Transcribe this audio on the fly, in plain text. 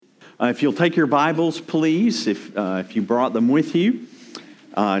If you'll take your Bibles, please, if you brought them with you,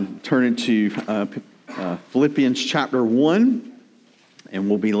 turn into Philippians chapter 1, and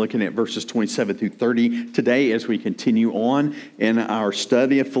we'll be looking at verses 27 through 30 today as we continue on in our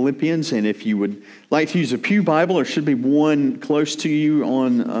study of Philippians. And if you would like to use a pew Bible, there should be one close to you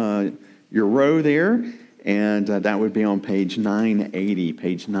on your row there, and that would be on page 980,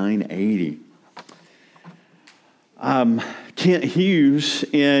 page 980. Kent Hughes,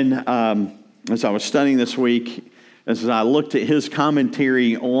 as I was studying this week, as I looked at his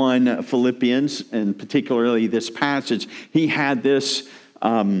commentary on Philippians, and particularly this passage, he had this,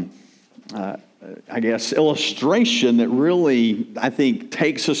 illustration that really, I think,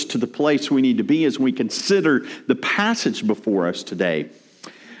 takes us to the place we need to be as we consider the passage before us today.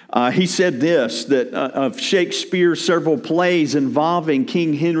 He said this, that of Shakespeare's several plays involving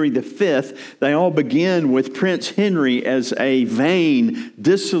King Henry V, they all begin with Prince Henry as a vain,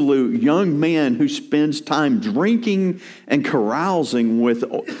 dissolute young man who spends time drinking and carousing with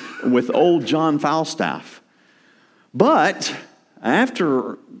old John Falstaff. But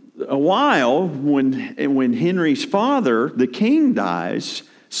after a while, when Henry's father, the king, dies,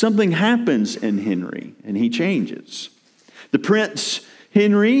 something happens in Henry, and he changes. The Prince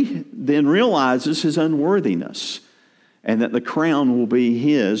Henry then realizes his unworthiness and that the crown will be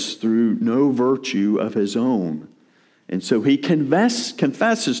his through no virtue of his own. And so he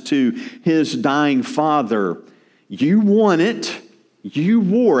confesses to his dying father, "You won it, you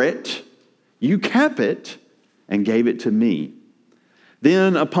wore it, you kept it, and gave it to me."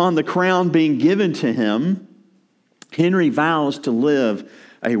 Then, upon the crown being given to him, Henry vows to live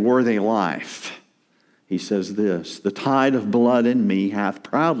a worthy life. He says this, "The tide of blood in me hath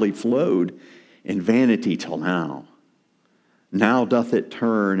proudly flowed in vanity till now. Now doth it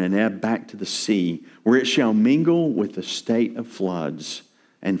turn and ebb back to the sea, where it shall mingle with the state of floods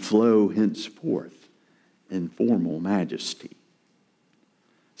and flow henceforth in formal majesty."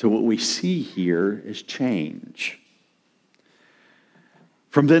 So what we see here is change.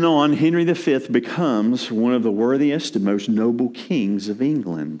 From then on, Henry V becomes one of the worthiest and most noble kings of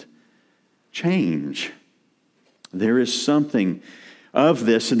England. Change. There is something of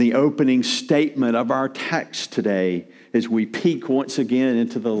this in the opening statement of our text today as we peek once again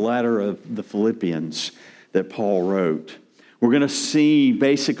into the letter of the Philippians that Paul wrote. We're going to see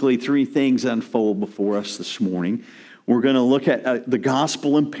basically three things unfold before us this morning. We're going to look at the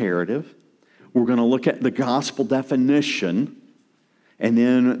gospel imperative. We're going to look at the gospel definition. And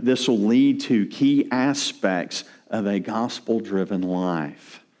then this will lead to key aspects of a gospel-driven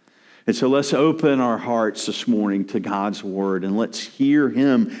life. And so let's open our hearts this morning to God's Word, and let's hear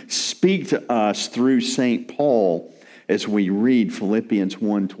Him speak to us through St. Paul as we read Philippians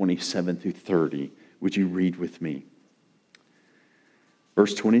 1, 27 through 30. Would you read with me?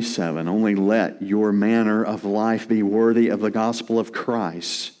 Verse 27, "Only let your manner of life be worthy of the gospel of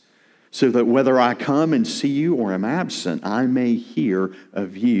Christ, so that whether I come and see you or am absent, I may hear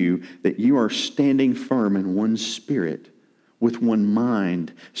of you that you are standing firm in one spirit, with one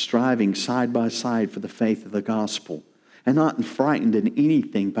mind, striving side by side for the faith of the gospel, and not frightened in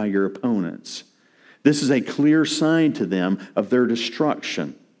anything by your opponents. This is a clear sign to them of their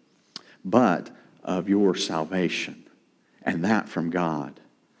destruction, but of your salvation, and that from God.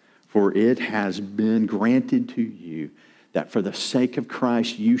 For it has been granted to you that for the sake of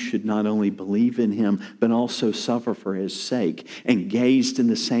Christ you should not only believe in Him, but also suffer for His sake, engaged in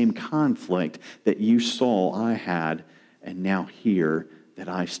the same conflict that you saw I had, and now hear that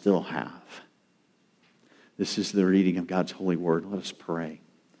I still have." This is the reading of God's holy word. Let us pray.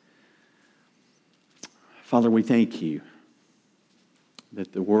 Father, we thank you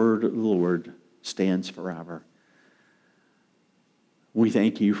that the word of the Lord stands forever. We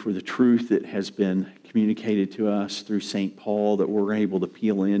thank you for the truth that has been communicated to us through St. Paul, that we're able to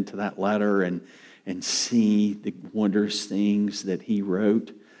peel into that letter and see the wondrous things that he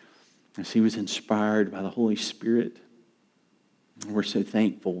wrote as he was inspired by the Holy Spirit. We're so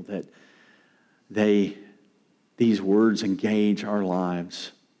thankful that these words engage our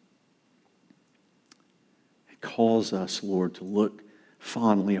lives. It calls us, Lord, to look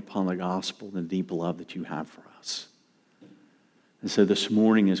fondly upon the gospel and the deep love that you have for us. And so this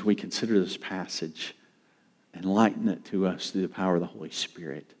morning, as we consider this passage, enlighten it to us through the power of the Holy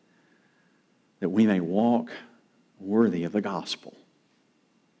Spirit, that we may walk worthy of the gospel.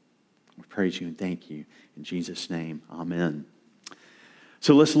 We praise you and thank you. In Jesus' name, amen.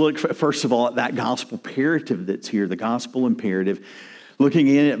 So let's look, first of all, at that gospel imperative that's here, the gospel imperative. Looking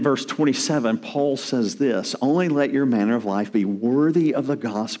in at verse 27, Paul says this, "Only let your manner of life be worthy of the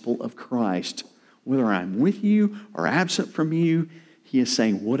gospel of Christ. Whether I'm with you or absent from you, he is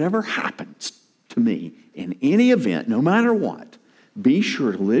saying, whatever happens to me in any event, no matter what, be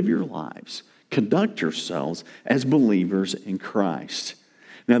sure to live your lives, conduct yourselves as believers in Christ.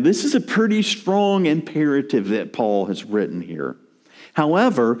 Now, this is a pretty strong imperative that Paul has written here.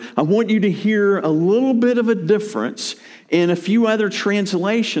 However, I want you to hear a little bit of a difference in a few other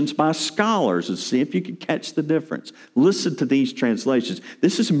translations by scholars and see if you can catch the difference. Listen to these translations.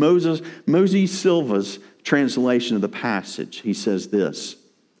 This is Moses Silva's translation of the passage. He says this: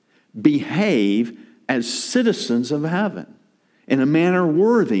 behave as citizens of heaven in a manner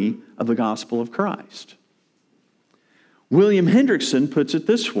worthy of the gospel of Christ. William Hendrickson puts it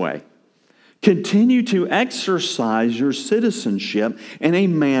this way: continue to exercise your citizenship in a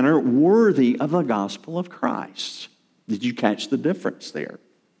manner worthy of the gospel of Christ. Did you catch the difference there?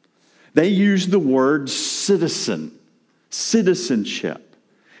 They use the word citizen, citizenship.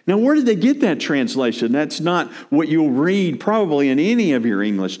 Now, where did they get that translation? That's not what you'll read probably in any of your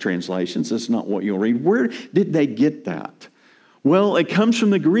English translations. That's not what you'll read. Where did they get that? Well, it comes from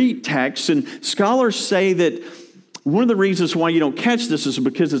the Greek text, and scholars say that one of the reasons why you don't catch this is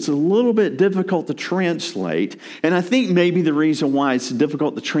because it's a little bit difficult to translate. And I think maybe the reason why it's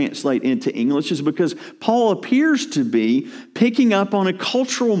difficult to translate into English is because Paul appears to be picking up on a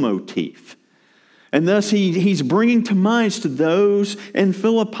cultural motif. And thus he's bringing to mind to those in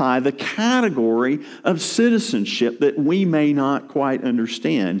Philippi the category of citizenship that we may not quite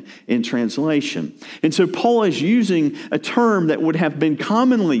understand in translation. And so Paul is using a term that would have been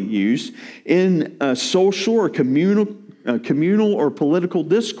commonly used in a social or communal or political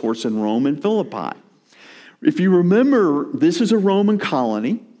discourse in Rome and Philippi. If you remember, this is a Roman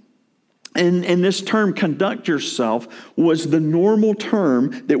colony. And this term, conduct yourself, was the normal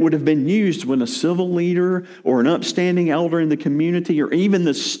term that would have been used when a civil leader or an upstanding elder in the community or even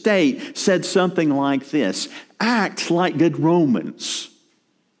the state said something like this: act like good Romans.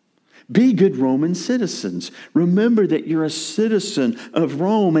 Be good Roman citizens. Remember that you're a citizen of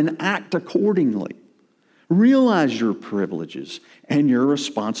Rome and act accordingly. Realize your privileges and your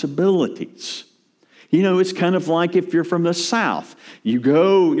responsibilities. You know, it's kind of like if you're from the South.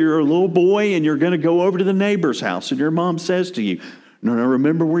 You're a little boy and you're going to go over to the neighbor's house and your mom says to you, no,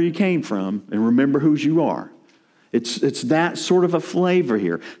 remember where you came from and remember whose you are. It's that sort of a flavor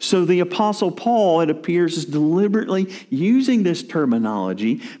here. So the Apostle Paul, it appears, is deliberately using this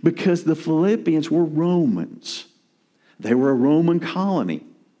terminology because the Philippians were Romans. They were a Roman colony.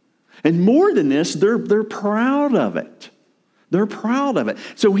 And more than this, they're proud of it. They're proud of it.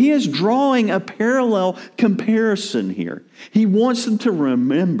 So he is drawing a parallel comparison here. He wants them to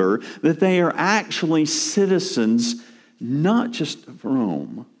remember that they are actually citizens not just of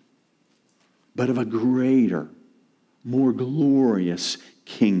Rome, but of a greater, more glorious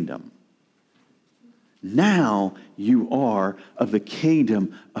kingdom. Now you are of the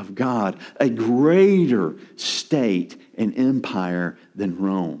kingdom of God, a greater state and empire than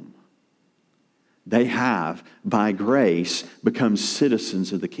Rome. They have, by grace, become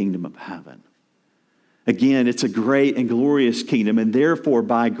citizens of the kingdom of heaven. Again, it's a great and glorious kingdom, and therefore,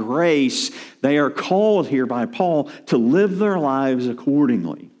 by grace, they are called here by Paul to live their lives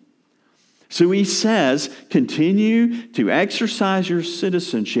accordingly. So he says, continue to exercise your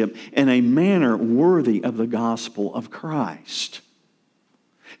citizenship in a manner worthy of the gospel of Christ.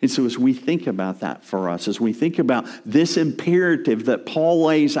 And so as we think about that for us, as we think about this imperative that Paul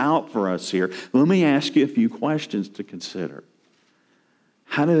lays out for us here, let me ask you a few questions to consider.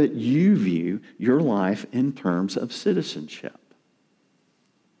 How do you view your life in terms of citizenship?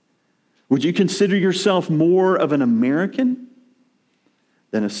 Would you consider yourself more of an American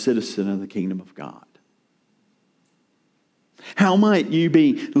than a citizen of the kingdom of God? How might you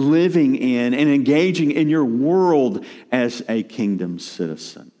be living in and engaging in your world as a kingdom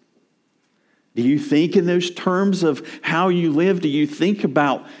citizen? Do you think in those terms of how you live? Do you think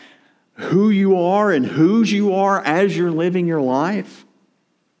about who you are and whose you are as you're living your life?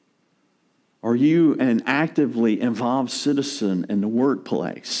 Are you an actively involved citizen in the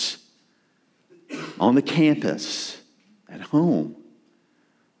workplace, on the campus, at home?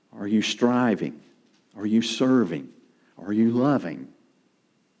 Are you striving? Are you serving? Are you loving?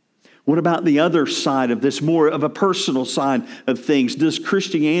 What about the other side of this, more of a personal side of things? Does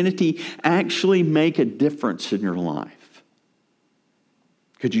Christianity actually make a difference in your life?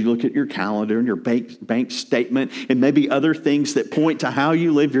 Could you look at your calendar and your bank statement and maybe other things that point to how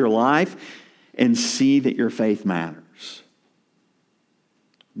you live your life and see that your faith matters?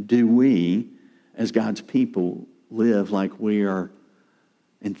 Do we, as God's people, live like we are,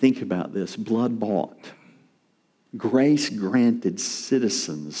 and think about this, blood-bought, grace-granted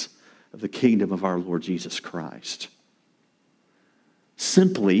citizens of the kingdom of our Lord Jesus Christ?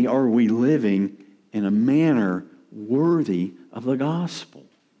 Simply, are we living in a manner worthy of the gospel?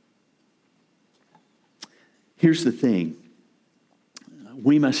 Here's the thing.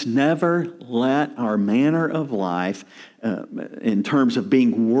 We must never let our manner of life, in terms of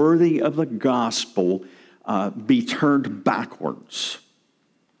being worthy of the gospel, be turned backwards.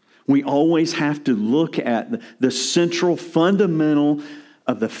 We always have to look at the central fundamental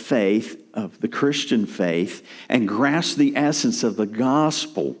of the faith, of the Christian faith, and grasp the essence of the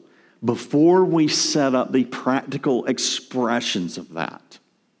gospel before we set up the practical expressions of that.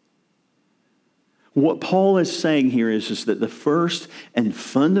 What Paul is saying here is that the first and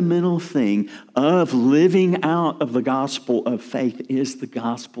fundamental thing of living out of the gospel of faith is the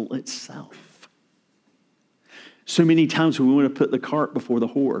gospel itself. So many times we want to put the cart before the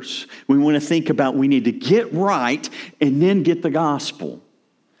horse. We want to think about we need to get right and then get the gospel.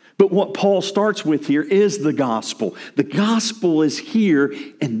 But what Paul starts with here is the gospel. The gospel is here,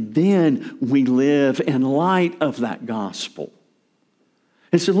 and then we live in light of that gospel.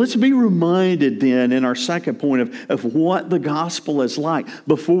 And so let's be reminded then in our second point of what the gospel is like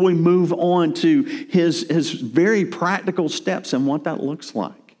before we move on to his very practical steps and what that looks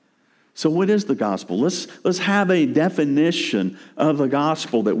like. So what is the gospel? Let's have a definition of the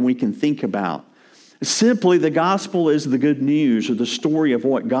gospel that we can think about. Simply, the gospel is the good news or the story of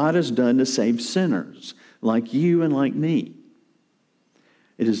what God has done to save sinners like you and like me.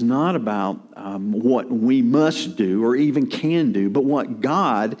 It is not about what we must do or even can do, but what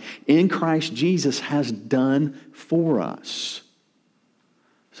God in Christ Jesus has done for us.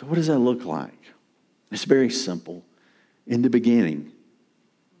 So what does that look like? It's very simple. In the beginning,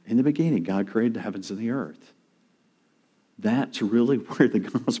 God created the heavens and the earth. That's really where the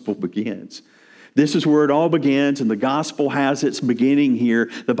gospel begins. This is where it all begins, and the gospel has its beginning here.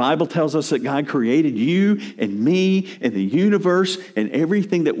 The Bible tells us that God created you and me and the universe and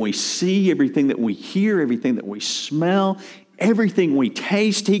everything that we see, everything that we hear, everything that we smell, everything we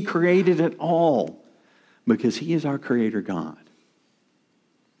taste. He created it all because He is our Creator God.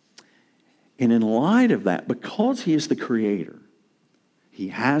 And in light of that, because He is the Creator, He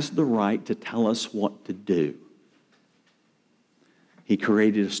has the right to tell us what to do. He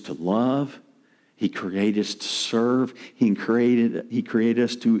created us to love. He created us to serve. He created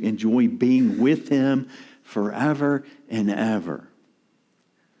us to enjoy being with Him forever and ever.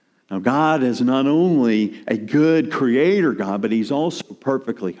 Now, God is not only a good creator God, but He's also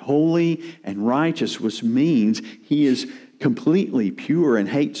perfectly holy and righteous, which means He is completely pure and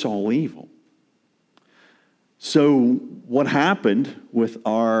hates all evil. So what happened with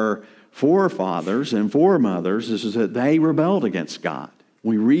our forefathers and foremothers is that they rebelled against God.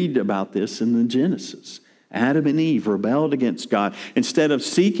 We read about this in the Genesis. Adam and Eve rebelled against God. Instead of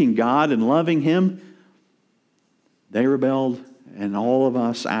seeking God and loving Him, they rebelled, and all of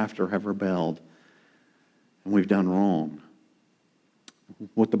us after have rebelled, and we've done wrong.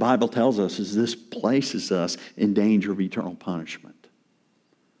 What the Bible tells us is this places us in danger of eternal punishment.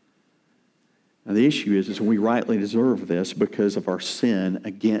 Now the issue is we rightly deserve this because of our sin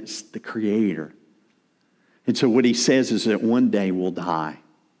against the Creator. And so what he says is that one day we'll die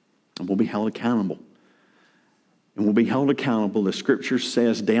and we'll be held accountable. And we'll be held accountable, the Scripture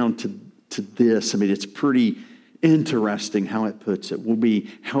says, down to this. I mean, it's pretty interesting how it puts it. We'll be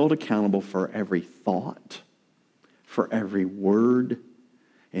held accountable for every thought, for every word,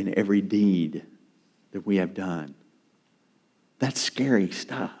 and every deed that we have done. That's scary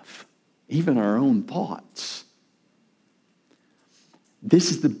stuff. Even our own thoughts.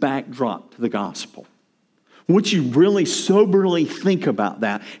 This is the backdrop to the gospel. Once you really soberly think about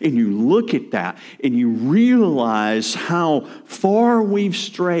that and you look at that and you realize how far we've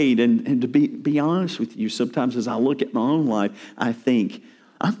strayed, and to be honest with you, sometimes as I look at my own life, I think,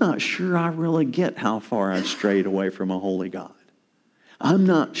 I'm not sure I really get how far I've strayed away from a holy God. I'm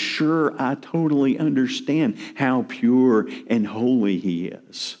not sure I totally understand how pure and holy He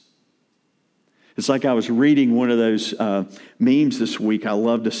is. It's like I was reading one of those memes this week. I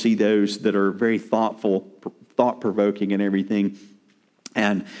love to see those that are very thoughtful, thought-provoking and everything.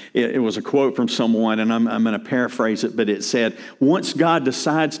 And it was a quote from someone, and I'm going to paraphrase it, but it said, once God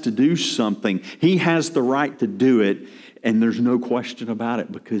decides to do something, He has the right to do it, and there's no question about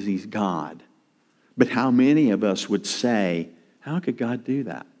it because He's God. But how many of us would say, how could God do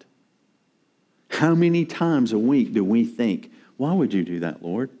that? How many times a week do we think, why would you do that,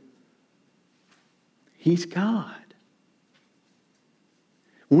 Lord? He's God.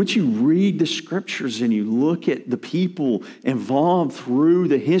 Once you read the Scriptures and you look at the people involved through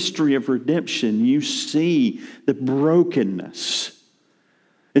the history of redemption, you see the brokenness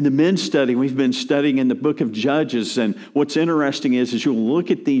In the men's study, we've been studying in the book of Judges, and what's interesting is you'll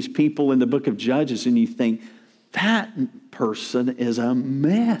look at these people in the book of Judges and you think, that person is a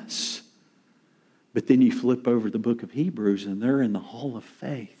mess. But then you flip over the book of Hebrews and they're in the hall of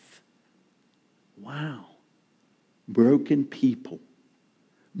faith. Wow. Broken people,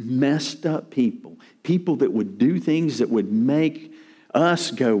 messed up people, people that would do things that would make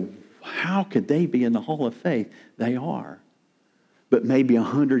us go, how could they be in the hall of faith? They are. But maybe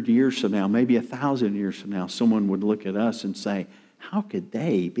 100 years from now, maybe 1,000 years from now, someone would look at us and say, how could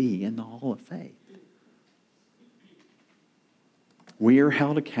they be in the hall of faith? We are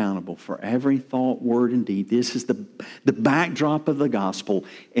held accountable for every thought, word, and deed. This is the backdrop of the gospel,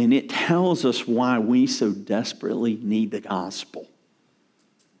 and it tells us why we so desperately need the gospel.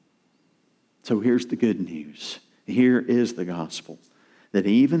 So here's the good news. Here is the gospel. That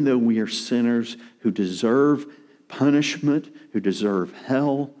even though we are sinners who deserve punishment, who deserve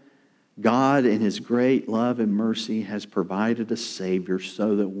hell, God in His great love and mercy has provided a Savior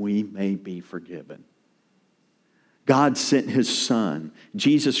so that we may be forgiven. God sent His Son,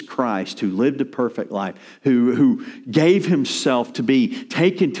 Jesus Christ, who lived a perfect life, who gave Himself to be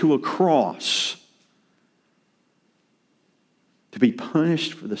taken to a cross, to be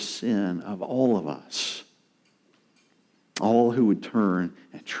punished for the sin of all of us, all who would turn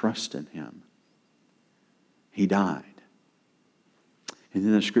and trust in Him. He died. And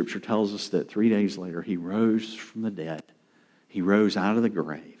then the Scripture tells us that 3 days later, He rose from the dead. He rose out of the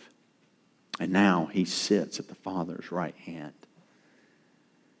grave. And now He sits at the Father's right hand.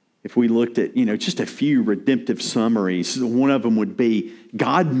 If we looked at, just a few redemptive summaries, one of them would be,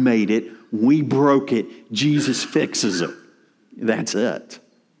 God made it, we broke it, Jesus fixes it. That's it.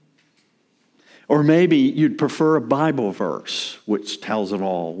 Or maybe you'd prefer a Bible verse, which tells it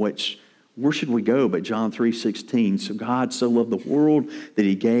all, where should we go but John 3:16? So God so loved the world that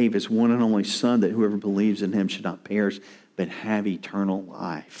He gave His one and only Son, that whoever believes in Him should not perish, but have eternal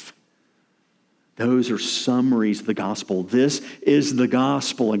life. Those are summaries of the gospel. This is the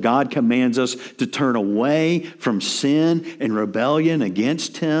gospel, and God commands us to turn away from sin and rebellion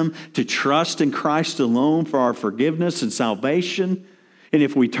against Him, to trust in Christ alone for our forgiveness and salvation. And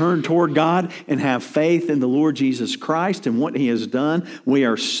if we turn toward God and have faith in the Lord Jesus Christ and what He has done, we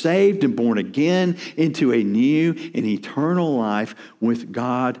are saved and born again into a new and eternal life with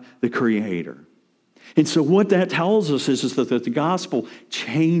God the Creator. And so what that tells us is that the gospel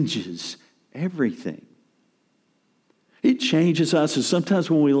changes everything. It changes us. And sometimes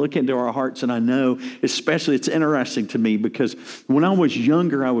when we look into our hearts, and I know, especially it's interesting to me because when I was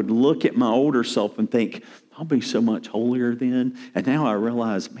younger, I would look at my older self and think, I'll be so much holier then. And now I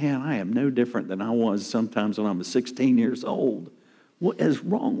realize, man, I am no different than I was sometimes when I was 16 years old. What is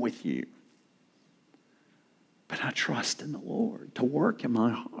wrong with you? But I trust in the Lord to work in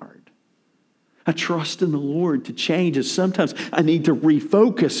my heart. I trust in the Lord to change us. Sometimes I need to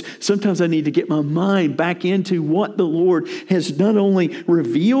refocus. Sometimes I need to get my mind back into what the Lord has not only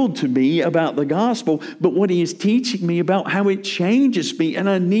revealed to me about the gospel, but what He is teaching me about how it changes me. And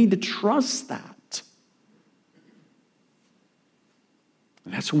I need to trust that.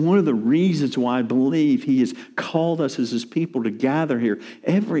 And that's one of the reasons why I believe He has called us as His people to gather here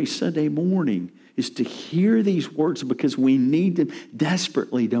every Sunday morning, is to hear these words because we need them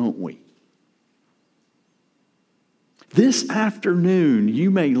desperately, don't we? This afternoon,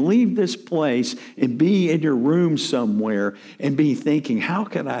 you may leave this place and be in your room somewhere and be thinking, how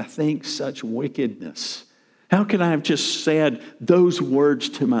could I think such wickedness? How could I have just said those words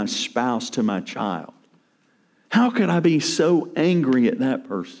to my spouse, to my child? How could I be so angry at that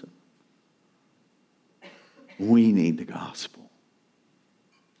person? We need the gospel.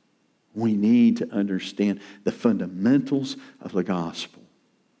 We need to understand the fundamentals of the gospel.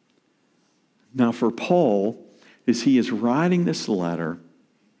 Now, for Paul, as he is writing this letter,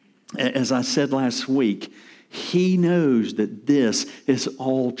 as I said last week, he knows that this is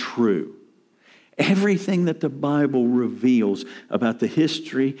all true. Everything that the Bible reveals about the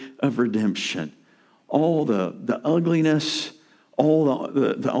history of redemption, all the ugliness, all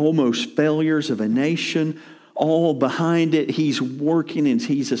the almost failures of a nation, all behind it, He's working and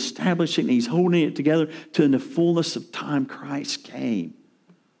He's establishing, He's holding it together to in the fullness of time Christ came.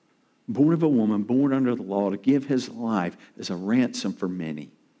 Born of a woman, born under the law, to give His life as a ransom for many.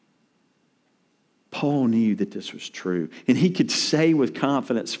 Paul knew that this was true. And he could say with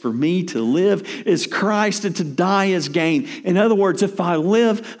confidence, for me to live is Christ and to die is gain. In other words, if I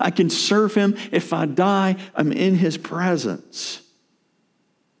live, I can serve Him. If I die, I'm in His presence.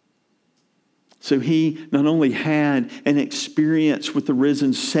 So he not only had an experience with the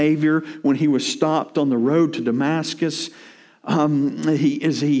risen Savior when he was stopped on the road to Damascus,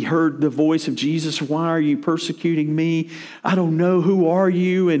 As he heard the voice of Jesus, why are you persecuting me? I don't know, who are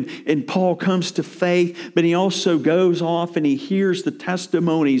you? And Paul comes to faith, but he also goes off and he hears the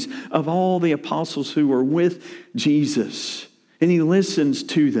testimonies of all the apostles who were with Jesus. And he listens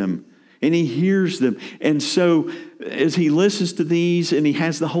to them and he hears them. And so as he listens to these and he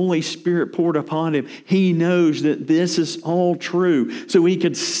has the Holy Spirit poured upon him, he knows that this is all true. So he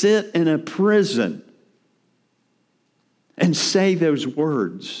could sit in a prison and say those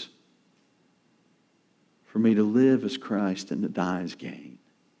words, for me to live as Christ and to die as gain.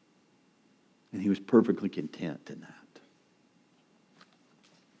 And he was perfectly content in that.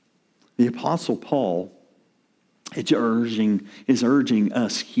 The Apostle Paul is urging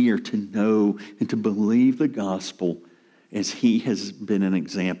us here to know and to believe the gospel as he has been an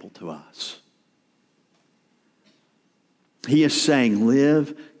example to us. He is saying,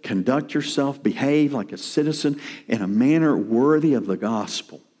 live, conduct yourself, behave like a citizen in a manner worthy of the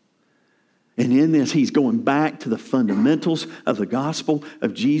gospel. And in this, he's going back to the fundamentals of the gospel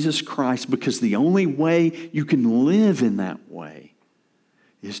of Jesus Christ, because the only way you can live in that way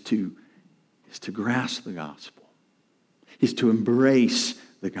is to grasp the gospel, is to embrace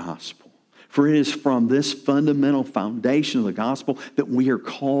the gospel. For it is from this fundamental foundation of the gospel that we are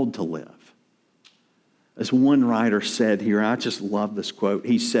called to live. As one writer said here, I just love this quote.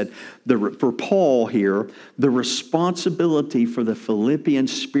 He said, for Paul here, the responsibility for the Philippian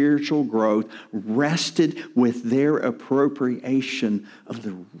spiritual growth rested with their appropriation of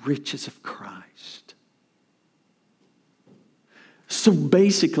the riches of Christ. So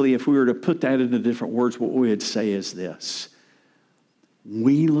basically, if we were to put that into different words, what we would say is this.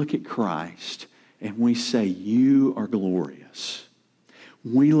 We look at Christ and we say, you are glorious.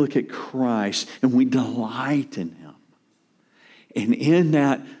 We look at Christ and we delight in him. And in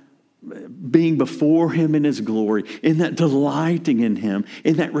that being before him in his glory, in that delighting in him,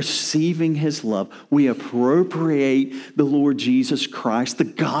 in that receiving his love, we appropriate the Lord Jesus Christ, the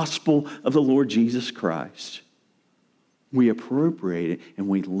gospel of the Lord Jesus Christ. We appropriate it and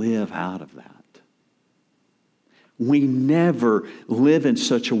we live out of that. We never live in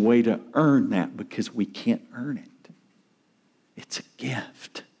such a way to earn that, because we can't earn it. It's a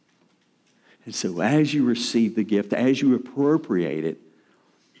gift. And so as you receive the gift, as you appropriate it,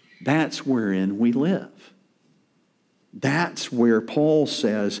 that's wherein we live. That's where Paul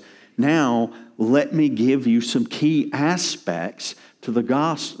says, now let me give you some key aspects to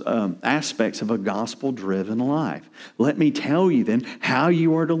the aspects of a gospel-driven life. Let me tell you then how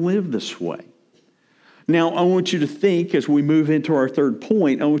you are to live this way. Now, I want you to think, as we move into our third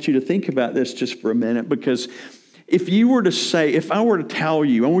point, I want you to think about this just for a minute, because if I were to tell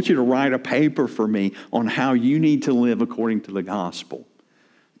you, I want you to write a paper for me on how you need to live according to the gospel,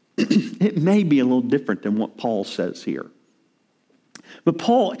 it may be a little different than what Paul says here. But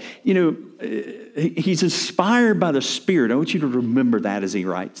Paul, he's inspired by the Spirit. I want you to remember that as he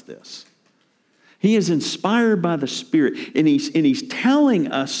writes this. He is inspired by the Spirit, and he's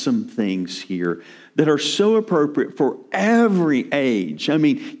telling us some things here that are so appropriate for every age. I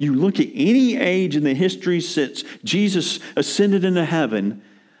mean, you look at any age in the history since Jesus ascended into heaven,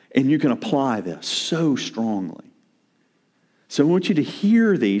 and you can apply this so strongly. So I want you to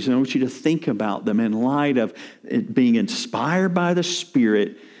hear these, and I want you to think about them in light of it being inspired by the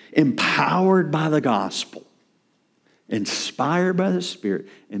Spirit, empowered by the gospel. Inspired by the Spirit,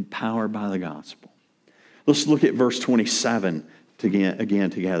 empowered by the gospel. Let's look at verse 27 again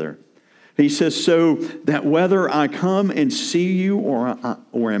together. He says, so that whether I come and see you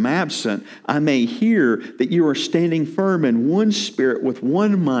or am absent, I may hear that you are standing firm in one spirit with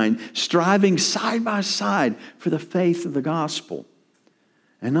one mind, striving side by side for the faith of the gospel,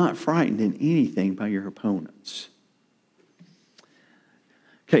 and not frightened in anything by your opponents.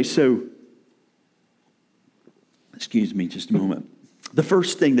 Okay, so, excuse me just a moment. The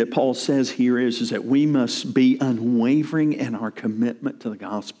first thing that Paul says here is that we must be unwavering in our commitment to the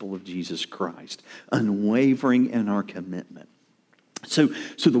gospel of Jesus Christ. Unwavering in our commitment. So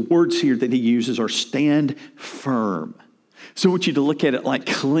the words here that he uses are stand firm. So I want you to look at it like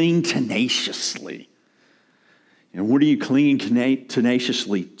cling tenaciously. And what are you clinging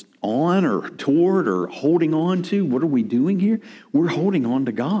tenaciously on or toward or holding on to? What are we doing here? We're holding on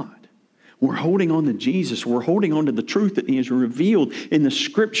to God. We're holding on to Jesus. We're holding on to the truth that he has revealed in the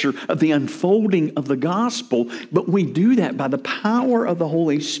Scripture of the unfolding of the gospel. But we do that by the power of the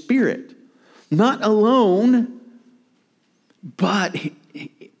Holy Spirit. Not alone, but,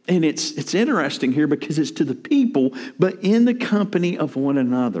 and it's interesting here because it's to the people, but in the company of one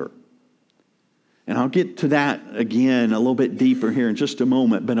another. And I'll get to that again a little bit deeper here in just a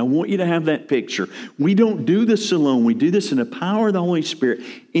moment, but I want you to have that picture. We don't do this alone. We do this in the power of the Holy Spirit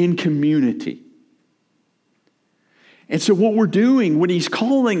in community. And so what we're doing, what he's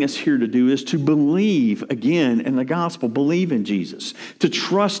calling us here to do is to believe, again, in the gospel, believe in Jesus, to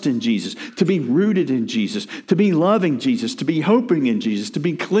trust in Jesus, to be rooted in Jesus, to be loving Jesus, to be hoping in Jesus, to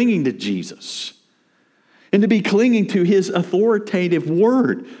be clinging to Jesus, and to be clinging to his authoritative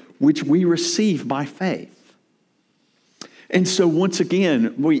word, which we receive by faith. And so once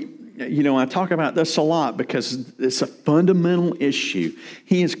again, I talk about this a lot because it's a fundamental issue.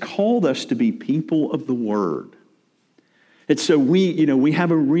 He has called us to be people of the word. And so we have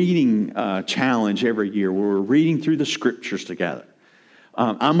a reading challenge every year where we're reading through the scriptures together.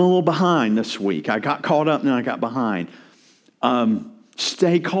 I'm a little behind this week. I got caught up and then I got behind.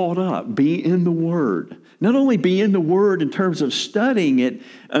 Stay caught up. Be in the Word. Not only be in the Word in terms of studying it,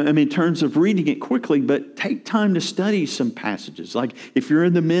 in terms of reading it quickly, but take time to study some passages. Like if you're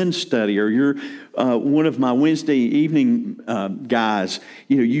in the men's study or you're one of my Wednesday evening guys,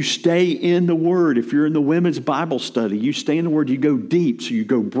 you stay in the Word. If you're in the women's Bible study, you stay in the Word. You go deep. So you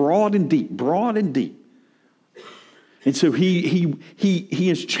go broad and deep, broad and deep. And so he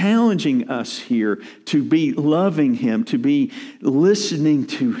is challenging us here to be loving him, to be listening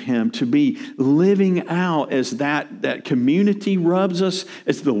to him, to be living out as that community rubs us,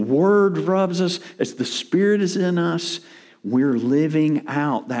 as the word rubs us, as the Spirit is in us. We're living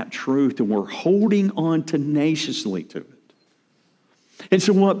out that truth and we're holding on tenaciously to it. And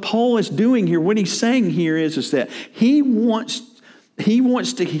so what Paul is doing here, what he's saying here is that he wants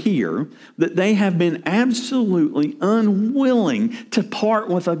to hear that they have been absolutely unwilling to part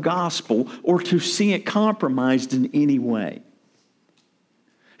with a gospel or to see it compromised in any way.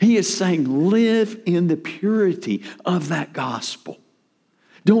 He is saying, live in the purity of that gospel.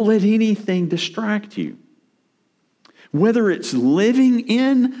 Don't let anything distract you. Whether it's living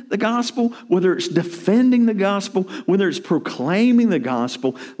in the gospel, whether it's defending the gospel, whether it's proclaiming the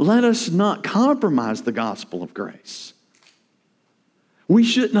gospel, let us not compromise the gospel of grace. We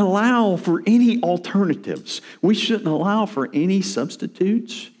shouldn't allow for any alternatives. We shouldn't allow for any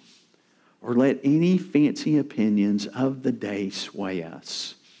substitutes or let any fancy opinions of the day sway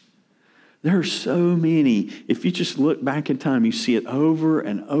us. There are so many. If you just look back in time, you see it over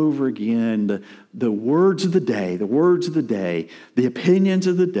and over again. The words of the day, the opinions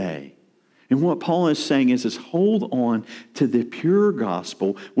of the day. And what Paul is saying is hold on to the pure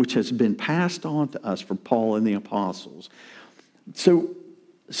gospel which has been passed on to us from Paul and the apostles.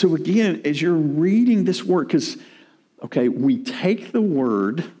 So again, as you're reading this word, because, we take the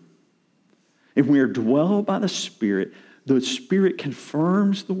word and we are dwelled by the Spirit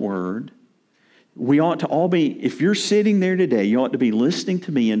confirms the word. We ought to all be, if you're sitting there today, you ought to be listening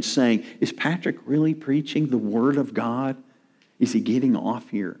to me and saying, is Patrick really preaching the word of God? Is he getting off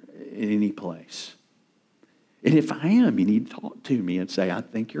here in any place? And if I am, you need to talk to me and say, I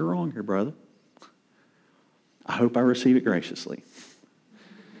think you're wrong here, brother. I hope I receive it graciously.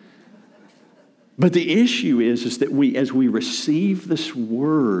 But the issue is that as we receive this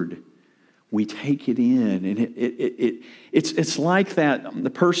word, we take it in, and it's like that the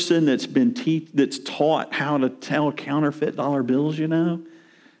person that's taught how to tell counterfeit dollar bills.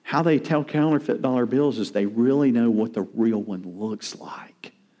 How they tell counterfeit dollar bills is they really know what the real one looks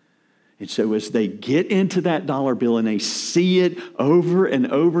like. And so as they get into that dollar bill and they see it over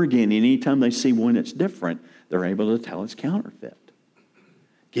and over again, anytime they see one that's different, they're able to tell it's counterfeit.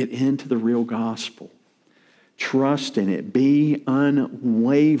 Get into the real gospel. Trust in it. Be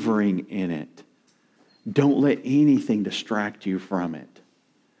unwavering in it. Don't let anything distract you from it.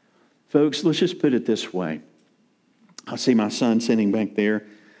 Folks, let's just put it this way. I see my son sitting back there,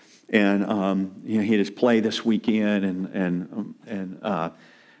 and he had his play this weekend, and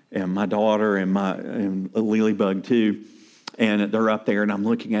my daughter and Lilybug too. And they're up there, and I'm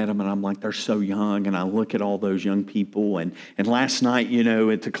looking at them, and I'm like, they're so young. And I look at all those young people. And last night,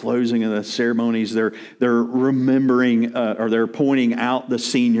 at the closing of the ceremonies, they're remembering or they're pointing out the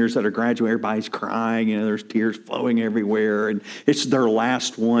seniors that are graduating. Everybody's crying. There's tears flowing everywhere, and it's their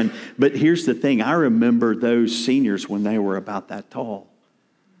last one. But here's the thing. I remember those seniors when they were about that tall.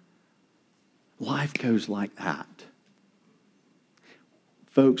 Life goes like that.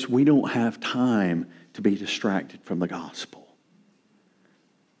 Folks, we don't have time to be distracted from the gospel.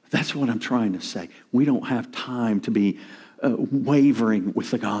 That's what I'm trying to say. We don't have time to be wavering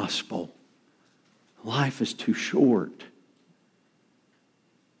with the gospel. Life is too short.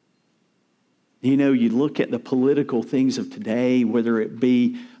 You know, you look at the political things of today, whether it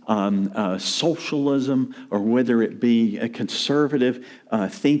be socialism or whether it be a conservative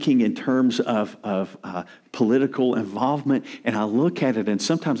thinking in terms of political involvement, and I look at it and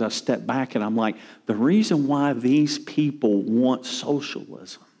sometimes I step back and I'm like, the reason why these people want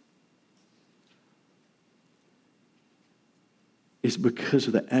socialism is because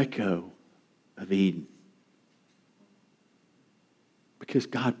of the echo of Eden. Because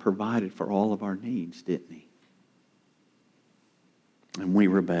God provided for all of our needs, didn't He? And we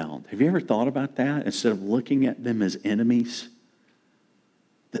rebelled. Have you ever thought about that? Instead of looking at them as enemies,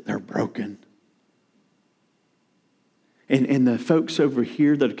 that they're broken. And the folks over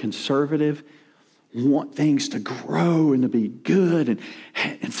here that are conservative want things to grow and to be good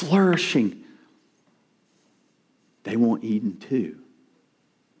and flourishing. They want Eden too.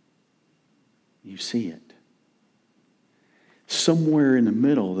 You see it. Somewhere in the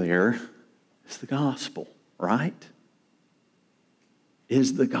middle there is the gospel, right?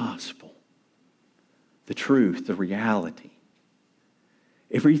 Is the gospel. The truth, the reality.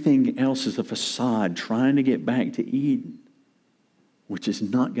 Everything else is a facade trying to get back to Eden, which is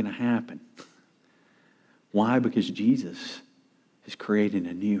not going to happen. Why? Because Jesus is creating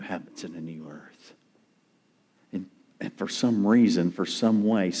a new heavens and a new earth. And for some reason, for some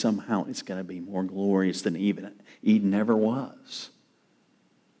way, somehow it's going to be more glorious than even Eden ever was.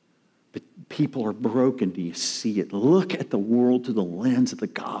 But people are broken. Do you see it? Look at the world through the lens of the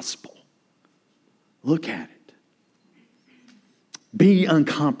gospel. Look at it. Be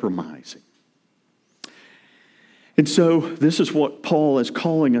uncompromising. And so this is what Paul is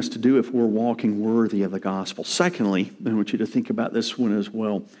calling us to do if we're walking worthy of the gospel. Secondly, I want you to think about this one as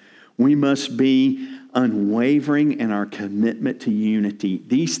well. We must be unwavering in our commitment to unity.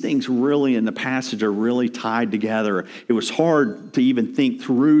 These things really in the passage are really tied together. It was hard to even think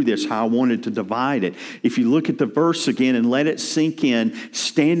through this, how I wanted to divide it. If you look at the verse again and let it sink in,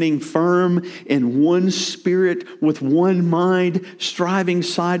 standing firm in one spirit with one mind, striving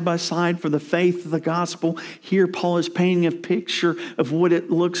side by side for the faith of the gospel. Here Paul is painting a picture of what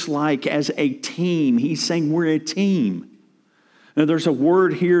it looks like as a team. He's saying we're a team. Now, there's a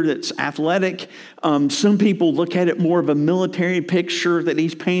word here that's athletic. Some people look at it more of a military picture that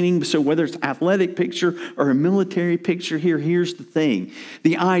he's painting. So whether it's athletic picture or a military picture here, here's the thing.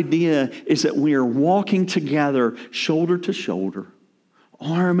 The idea is that we are walking together, shoulder to shoulder,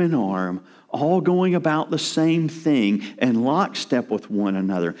 arm in arm, all going about the same thing in lockstep with one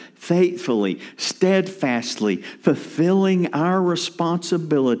another, faithfully, steadfastly, fulfilling our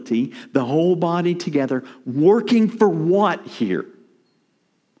responsibility, the whole body together, working for what here?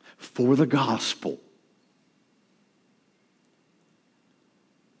 For the gospel.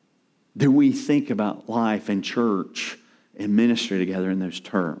 Do we think about life and church and ministry together in those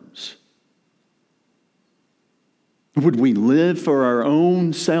terms? Would we live for our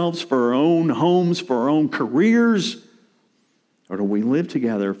own selves, for our own homes, for our own careers? Or do we live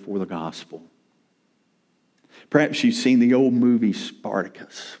together for the gospel? Perhaps you've seen the old movie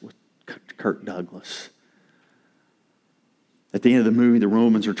Spartacus with Kirk Douglas. At the end of the movie, the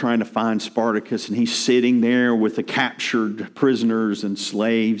Romans are trying to find Spartacus, and he's sitting there with the captured prisoners and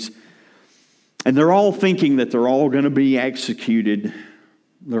slaves. And they're all thinking that they're all going to be executed.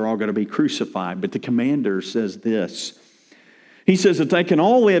 They're all going to be crucified. But the commander says this. He says that they can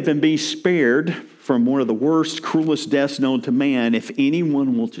all live and be spared from one of the worst, cruelest deaths known to man if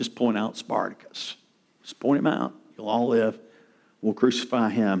anyone will just point out Spartacus. Just point him out. You'll all live. We'll crucify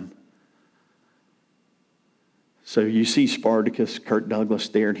him. So you see Spartacus, Kirk Douglas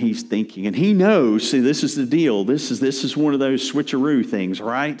there, and he's thinking. And he knows, see, this is the deal. This is one of those switcheroo things,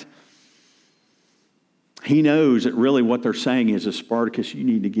 right? He knows that really what they're saying is, Spartacus, you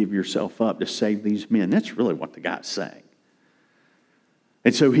need to give yourself up to save these men. That's really what the guy's saying.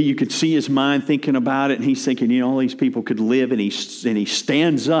 And so you could see his mind thinking about it, and he's thinking, all these people could live, and he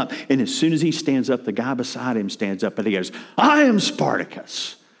stands up. And as soon as he stands up, the guy beside him stands up, and he goes, I am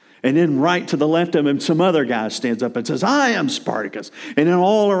Spartacus. And then right to the left of him, some other guy stands up and says, I am Spartacus. And then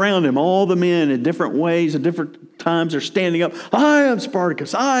all around him, all the men in different ways, at different times, are standing up. I am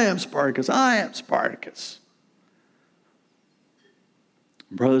Spartacus. I am Spartacus. I am Spartacus.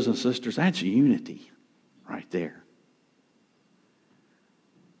 Brothers and sisters, that's unity right there.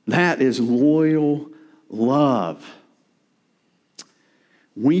 That is loyal love.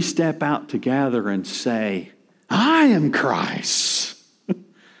 We step out together and say, I am Christ.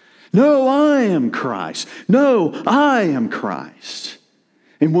 No, I am Christ. No, I am Christ.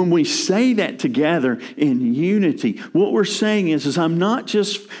 And when we say that together in unity, what we're saying is I'm not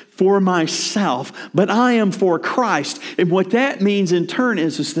just for myself, but I am for Christ. And what that means in turn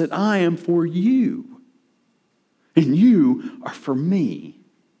is that I am for you. And you are for me.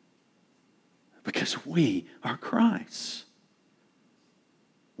 Because we are Christ.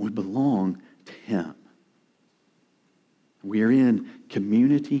 We belong to Him. We are in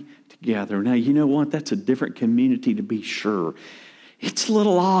community together. Now, you know what? That's a different community to be sure. It's a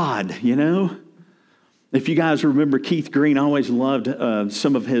little odd, you know? If you guys remember Keith Green, I always loved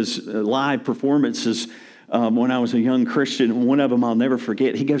some of his live performances when I was a young Christian. One of them I'll never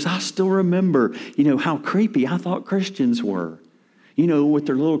forget. He goes, I still remember, how creepy I thought Christians were. With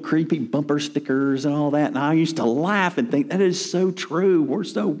their little creepy bumper stickers and all that. And I used to laugh and think, that is so true. We're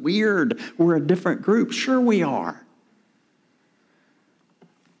so weird. We're a different group. Sure we are.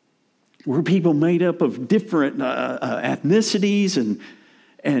 We're people made up of different ethnicities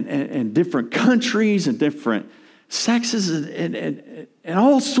and different countries and different sexes and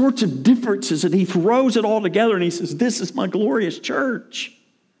all sorts of differences. And He throws it all together and He says, this is my glorious church.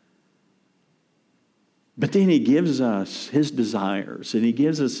 But then He gives us His desires, and He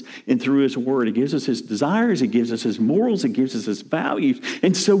gives us, and through His Word, He gives us His desires, He gives us His morals, He gives us His values.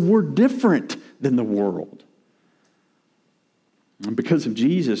 And so we're different than the world. And because of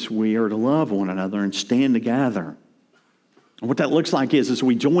Jesus, we are to love one another and stand together. And what that looks like is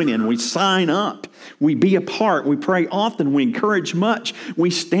we join in, we sign up, we be a part, we pray often, we encourage much,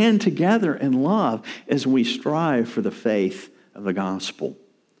 we stand together in love as we strive for the faith of the gospel.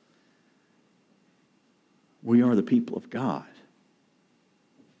 We are the people of God.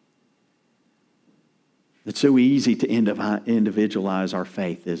 It's so easy to individualize our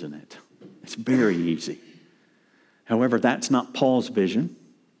faith, isn't it? It's very easy. However, that's not Paul's vision.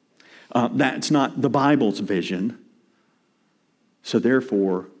 That's not the Bible's vision. So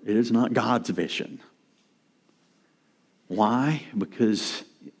therefore, it is not God's vision. Why? Because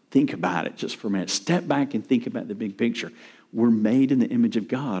think about it just for a minute. Step back and think about the big picture. We're made in the image of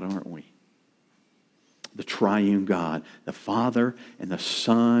God, aren't we? The triune God, the Father and the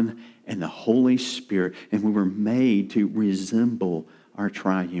Son and the Holy Spirit. And we were made to resemble our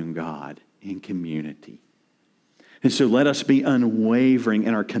triune God in community. And so let us be unwavering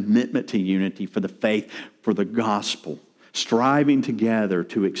in our commitment to unity for the faith, for the gospel, striving together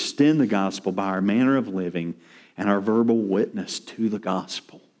to extend the gospel by our manner of living and our verbal witness to the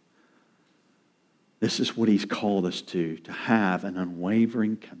gospel. This is what He's called us to have an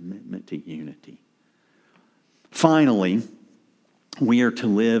unwavering commitment to unity. Finally, we are to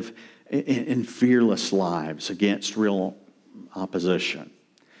live in fearless lives against real opposition.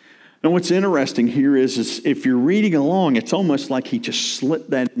 Now, what's interesting here is if you're reading along, it's almost like he just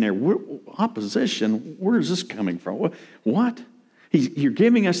slipped that in there. Opposition, where is this coming from? What? You're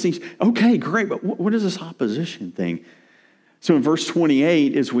giving us these, okay, great, but what is this opposition thing? So in verse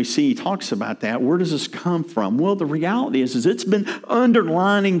 28, as we see, he talks about that. Where does this come from? Well, the reality is it's been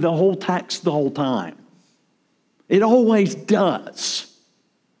underlining the whole text the whole time. It always does.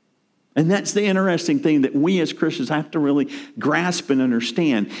 And that's the interesting thing that we as Christians have to really grasp and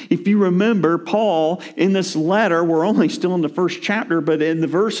understand. If you remember, Paul, in this letter, we're only still in the first chapter, but in the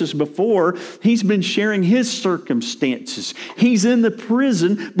verses before, he's been sharing his circumstances. He's in the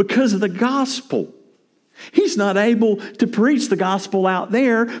prison because of the gospel. He's not able to preach the gospel out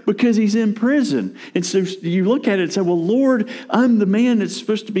there because he's in prison. And so you look at it and say, well, Lord, I'm the man that's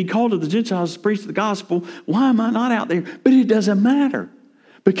supposed to be called to the Gentiles to preach the gospel. Why am I not out there? But it doesn't matter.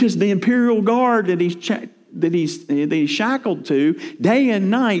 Because the imperial guard that he's shackled to day and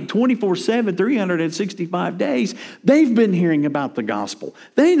night, 24/7, 365 days, they've been hearing about the gospel.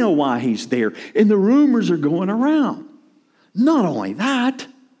 They know why he's there. And the rumors are going around. Not only that,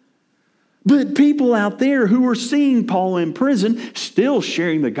 but people out there who are seeing Paul in prison, still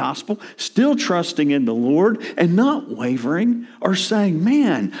sharing the gospel, still trusting in the Lord and not wavering, are saying,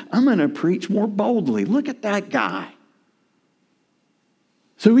 man, I'm going to preach more boldly. Look at that guy.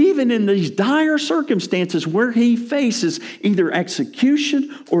 So even in these dire circumstances where he faces either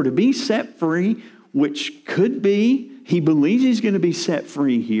execution or to be set free, which could be, he believes he's going to be set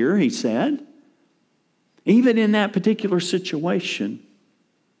free here, he said. Even in that particular situation,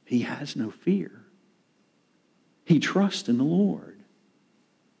 he has no fear. He trusts in the Lord.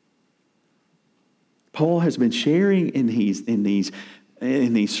 Paul has been sharing in these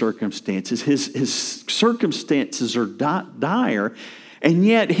circumstances. His circumstances are dire. And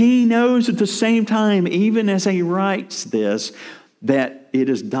yet he knows at the same time, even as he writes this, that it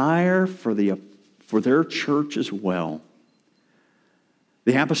is dire for their church as well.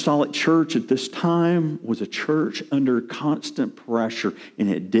 The apostolic church at this time was a church under constant pressure, and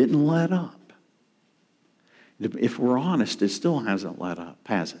it didn't let up. If we're honest, it still hasn't let up,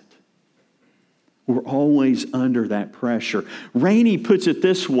 has it? We're always under that pressure. Rainey puts it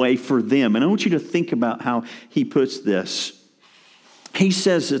this way for them, and I want you to think about how he puts this. He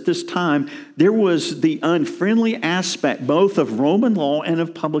says at this time, there was the unfriendly aspect both of Roman law and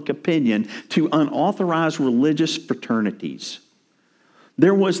of public opinion to unauthorized religious fraternities.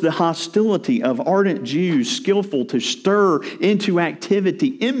 There was the hostility of ardent Jews skillful to stir into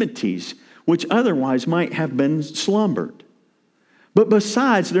activity enmities which otherwise might have been slumbered. But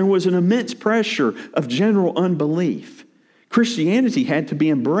besides, there was an immense pressure of general unbelief. Christianity had to be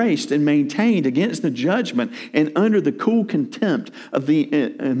embraced and maintained against the judgment and under the cool contempt of the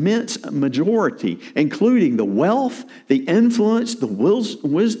immense majority, including the wealth, the influence, the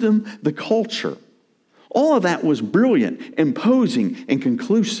wisdom, the culture. All of that was brilliant, imposing, and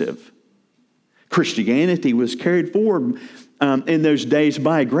conclusive. Christianity was carried forward in those days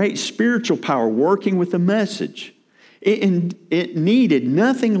by a great spiritual power working with the message. It needed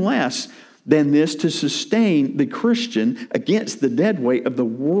nothing less than this to sustain the Christian against the dead weight of the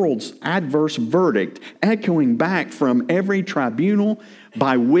world's adverse verdict, echoing back from every tribunal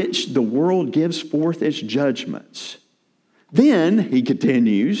by which the world gives forth its judgments. Then, he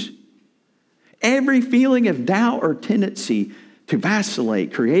continues, every feeling of doubt or tendency to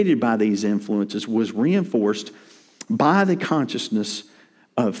vacillate created by these influences was reinforced by the consciousness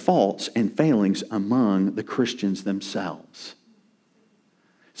of faults and failings among the Christians themselves.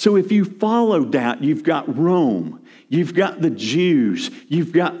 So if you follow doubt, you've got Rome, you've got the Jews,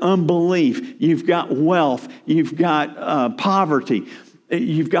 you've got unbelief, you've got wealth, you've got poverty,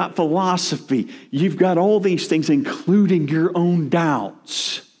 you've got philosophy, you've got all these things, including your own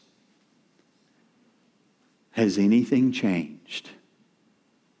doubts. Has anything changed?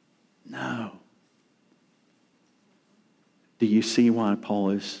 No. Do you see why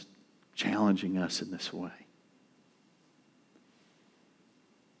Paul is challenging us in this way?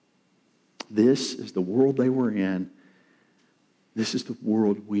 This is the world they were in. This is the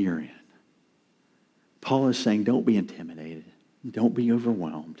world we are in. Paul is saying, don't be intimidated. Don't be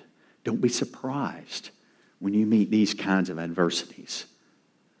overwhelmed. Don't be surprised when you meet these kinds of adversities.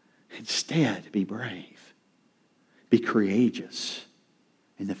 Instead, be brave. Be courageous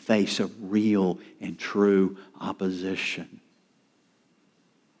in the face of real and true opposition.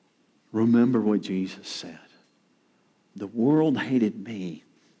 Remember what Jesus said. The world hated me.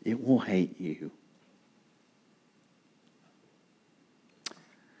 It will hate you.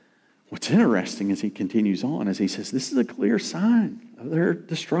 What's interesting as he continues on, as he says, this is a clear sign of their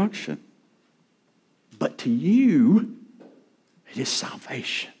destruction. But to you, it is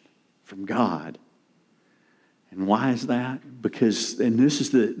salvation from God. And why is that? Because, and this is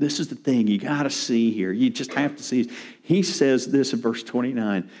the thing you got to see here. You just have to see. He says this in verse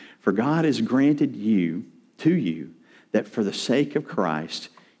 29, for God has granted to you, that for the sake of Christ,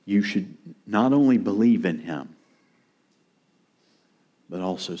 you should not only believe in him, but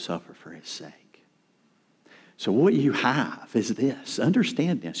also suffer for his sake. So what you have is this.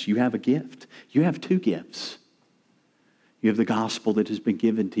 Understand this. You have a gift. You have two gifts. You have the gospel that has been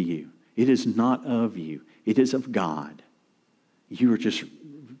given to you. It is not of you. It is of God. You are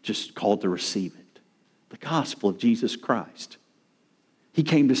just called to receive it. The gospel of Jesus Christ. He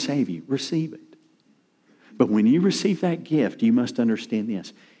came to save you. Receive it. But when you receive that gift, you must understand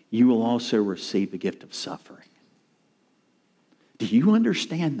this. You will also receive the gift of suffering. Do you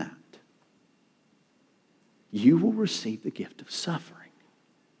understand that? You will receive the gift of suffering.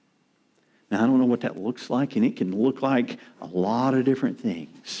 Now, I don't know what that looks like, and it can look like a lot of different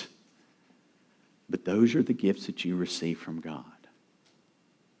things. But those are the gifts that you receive from God.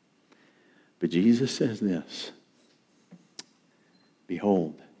 But Jesus says this,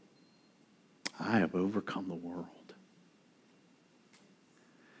 behold, I have overcome the world.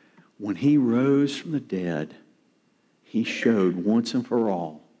 When he rose from the dead, he showed once and for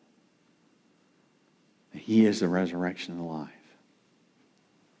all that he is the resurrection and the life.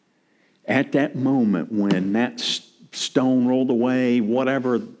 At that moment when that stone rolled away,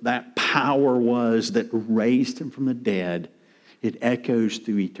 whatever that power was that raised him from the dead, it echoes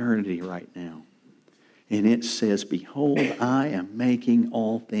through eternity right now. And it says, behold, I am making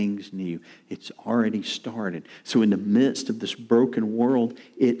all things new. It's already started. So in the midst of this broken world,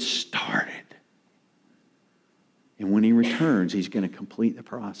 it started. And when he returns, he's going to complete the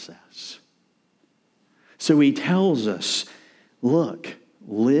process. So he tells us, look,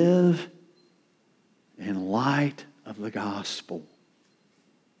 live in light of the gospel.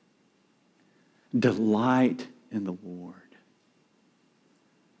 Delight in the Lord.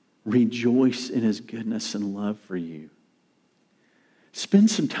 Rejoice in His goodness and love for you. Spend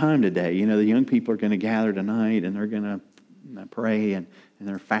some time today. You know, the young people are going to gather tonight and they're going to pray and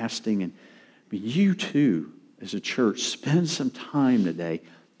they're fasting. But you too, as a church, spend some time today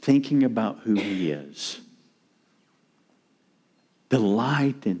thinking about who He is.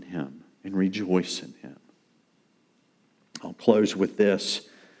 Delight in Him and rejoice in Him. I'll close with this.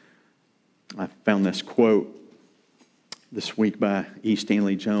 I found this quote this week by E.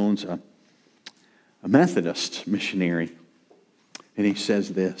 Stanley Jones, a Methodist missionary. And he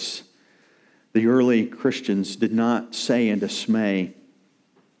says this: the early Christians did not say in dismay,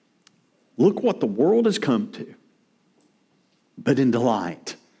 "Look what the world has come to," but in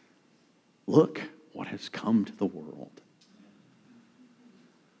delight, "Look what has come to the world."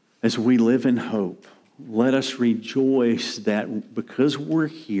 As we live in hope, let us rejoice that because we're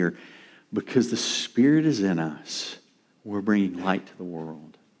here, because the Spirit is in us, we're bringing light to the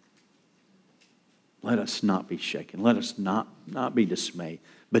world. Let us not be shaken. Let us not be dismayed,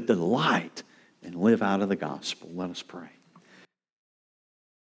 but delight and live out of the gospel. Let us pray.